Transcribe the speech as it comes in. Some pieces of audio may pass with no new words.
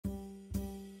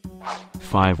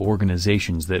5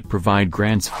 organizations that provide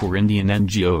grants for Indian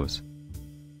NGOs.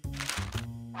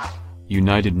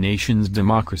 United Nations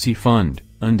Democracy Fund,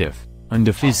 UNDF.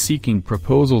 UNDF is seeking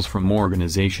proposals from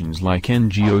organizations like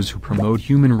NGOs who promote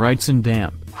human rights and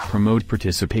promote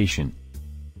participation.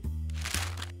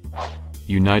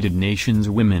 United Nations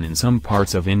Women. In some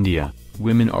parts of India,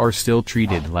 women are still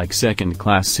treated like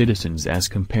second-class citizens as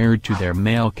compared to their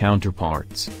male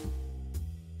counterparts.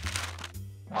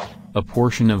 A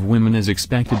portion of women is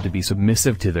expected to be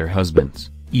submissive to their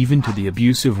husbands, even to the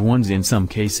abusive ones in some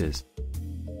cases.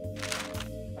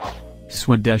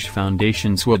 Swadesh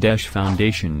Foundation. Swadesh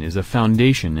Foundation is a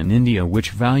foundation in India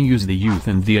which values the youth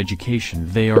and the education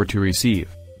they are to receive.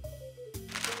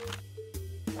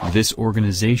 This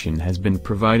organization has been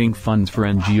providing funds for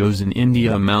NGOs in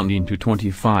India amounting to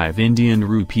 25 Indian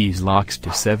rupees lakhs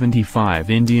to 75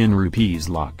 Indian rupees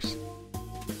lakhs.